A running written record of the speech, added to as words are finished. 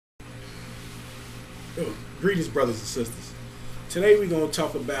Oh, greetings, brothers and sisters. Today we're going to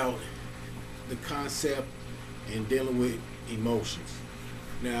talk about the concept and dealing with emotions.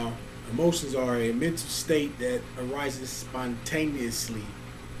 Now, emotions are a mental state that arises spontaneously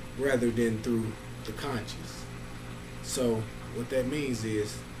rather than through the conscious. So, what that means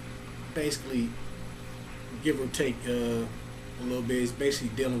is basically, give or take a little bit, is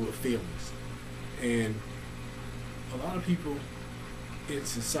basically dealing with feelings. And a lot of people in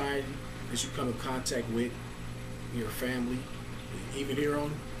society that you come in contact with, your family, even here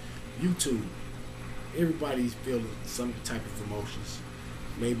on YouTube, everybody's feeling some type of emotions.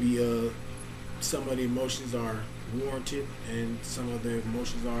 Maybe some of the emotions are warranted and some of the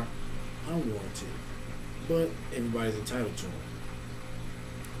emotions are unwarranted. But everybody's entitled to them.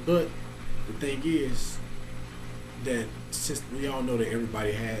 But the thing is that since we all know that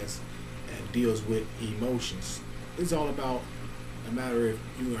everybody has and deals with emotions, it's all about a matter if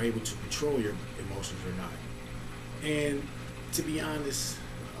you are able to control your emotions or not. And to be honest,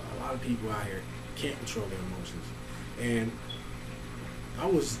 a lot of people out here can't control their emotions. And I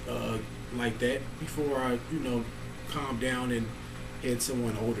was like that before I, calmed down and had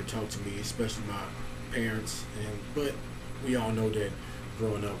someone older talk to me, especially my parents. And but we all know that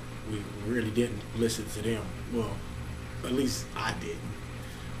growing up, we really didn't listen to them. Well, at least I didn't.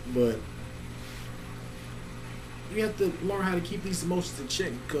 But we have to learn how to keep these emotions in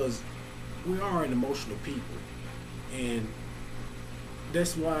check because we are an emotional people, and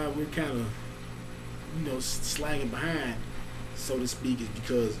that's why we're kind of, slagging behind, so to speak, is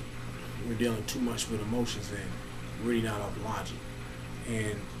because we're dealing too much with emotions and really not off logic.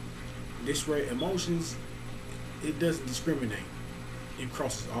 And this way, emotions, it doesn't discriminate. It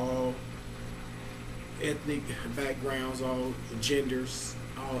crosses all ethnic backgrounds, all genders,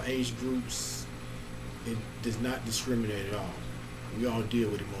 all age groups. It does not discriminate at all. We all deal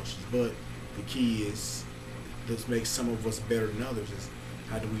with emotions, but the key is that makes some of us better than others is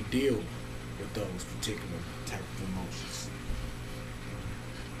how do we deal with those particular type of emotions.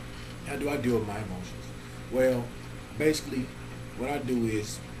 How do I deal with my emotions? Well, basically, what I do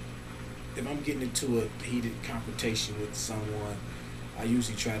is if I'm getting into a heated confrontation with someone, I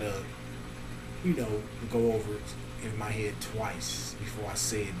usually try to, go over it in my head twice before I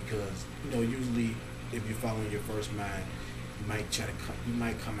say it because, usually if you're following your first mind, you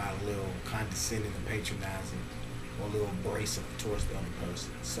might come out a little condescending and patronizing or a little abrasive towards the other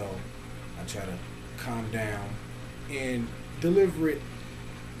person. So I try to calm down and deliver it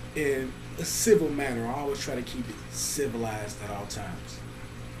in a civil manner. I always try to keep it civilized at all times.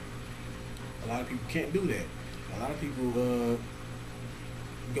 A lot of people can't do that. A lot of people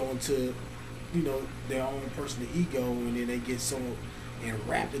go into, their own personal ego, and then they get so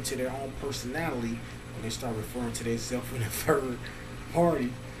enwrapped into their own personality when they start referring to themselves in a third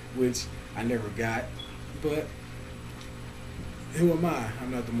party, which I never got. But who am I?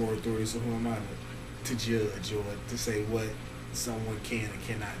 I'm not the moral authority, so who am I to judge or to say what someone can and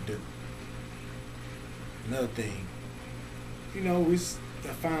cannot do? Another thing, it's a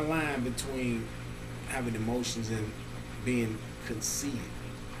fine line between having emotions and being conceited,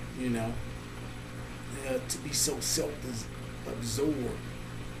 to be so self-absorbed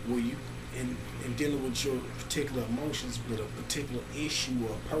where you in dealing with your particular emotions with a particular issue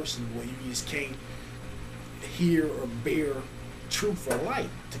or a person where you just can't hear or bear truth or light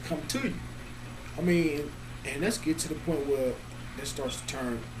to come to you. I mean, and let's get to the point where that starts to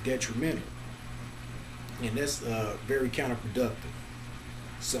turn detrimental, and that's very counterproductive.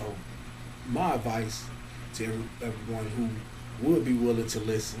 So my advice to everyone who would be willing to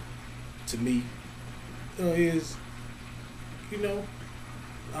listen to me is,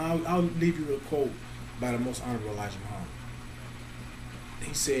 I'll leave you with a quote by the most honorable Elijah Muhammad.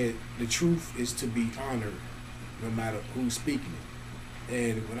 He said, "The truth is to be honored, no matter who's speaking it."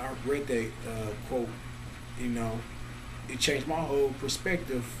 And when I read that quote, it changed my whole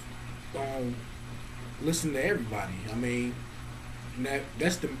perspective on listening to everybody. I mean,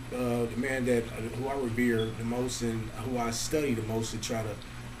 that's the man that who I revere the most and who I study the most to try to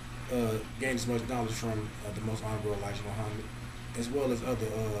gain as much knowledge from the most honorable Elijah Muhammad, as well as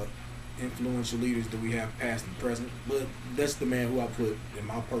other influential leaders that we have past and present. But that's the man who I put, in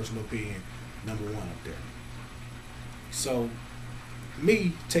my personal opinion, number one up there. So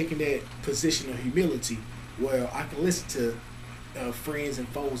me taking that position of humility, where I can listen to friends and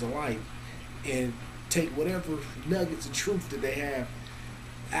foes alike and take whatever nuggets of truth that they have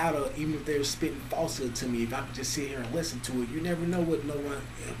out of, even if they're spitting falsehood to me. If I could just sit here and listen to it, you never know what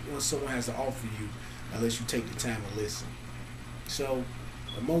someone has to offer you unless you take the time to listen. So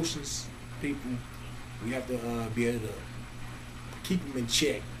emotions, people, we have to be able to keep them in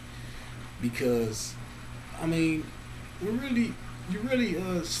check because I mean, you're really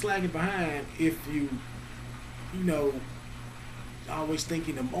slacking behind if you know always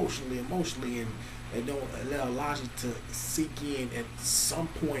thinking emotionally, and don't allow logic to seek in at some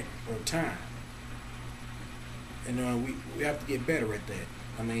point or time. And we have to get better at that.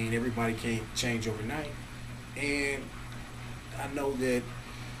 I mean, everybody can't change overnight, and I know that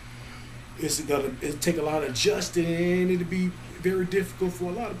it'll take a lot of adjusting, and it'll be very difficult for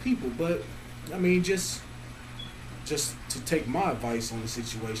a lot of people. But I mean, just to take my advice on the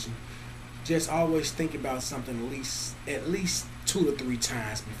situation, just always think about something at least 2 to 3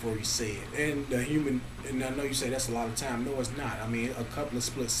 times before you say it. And the human, and I know you say that's a lot of time. No, it's not. I mean, a couple of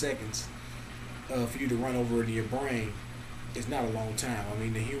split seconds for you to run over into your brain is not a long time. I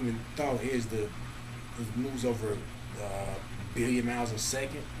mean, the human thought it moves over billion miles a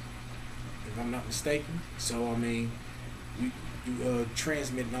second, if I'm not mistaken. So I mean, you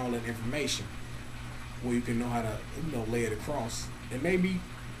transmitting all that information where you can know how to lay it across, and maybe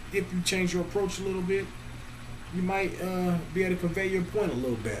if you change your approach a little bit, you might be able to convey your point a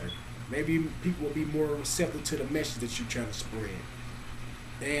little better. Maybe people will be more receptive to the message that you're trying to spread.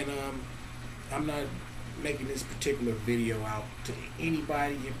 And I'm not making this particular video out to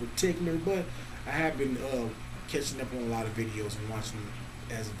anybody in particular, but I have been catching up on a lot of videos and watching them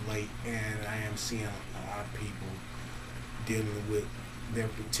as of late, and I am seeing a lot of people dealing with their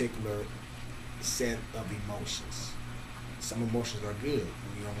particular set of emotions. Some emotions are good.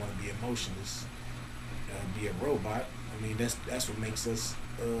 You don't want to be emotionless, be a robot. I mean, that's what makes us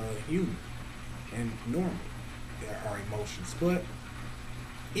human and normal. Our emotions. But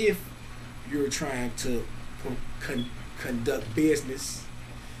if you're trying to conduct business,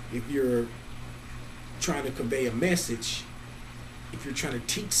 if you're trying to convey a message, if you're trying to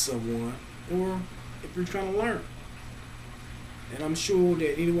teach someone, or if you're trying to learn, and I'm sure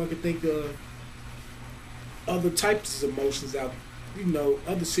that anyone can think of other types of emotions out,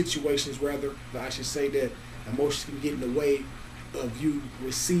 other situations rather, I should say, that emotions can get in the way of you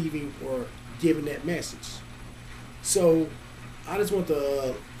receiving or giving that message. So I just want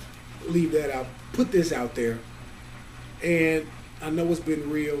to leave that out, put this out there, and I know it's been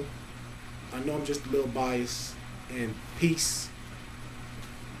real. I know I'm just a little biased, and peace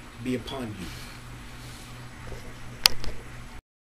be upon you.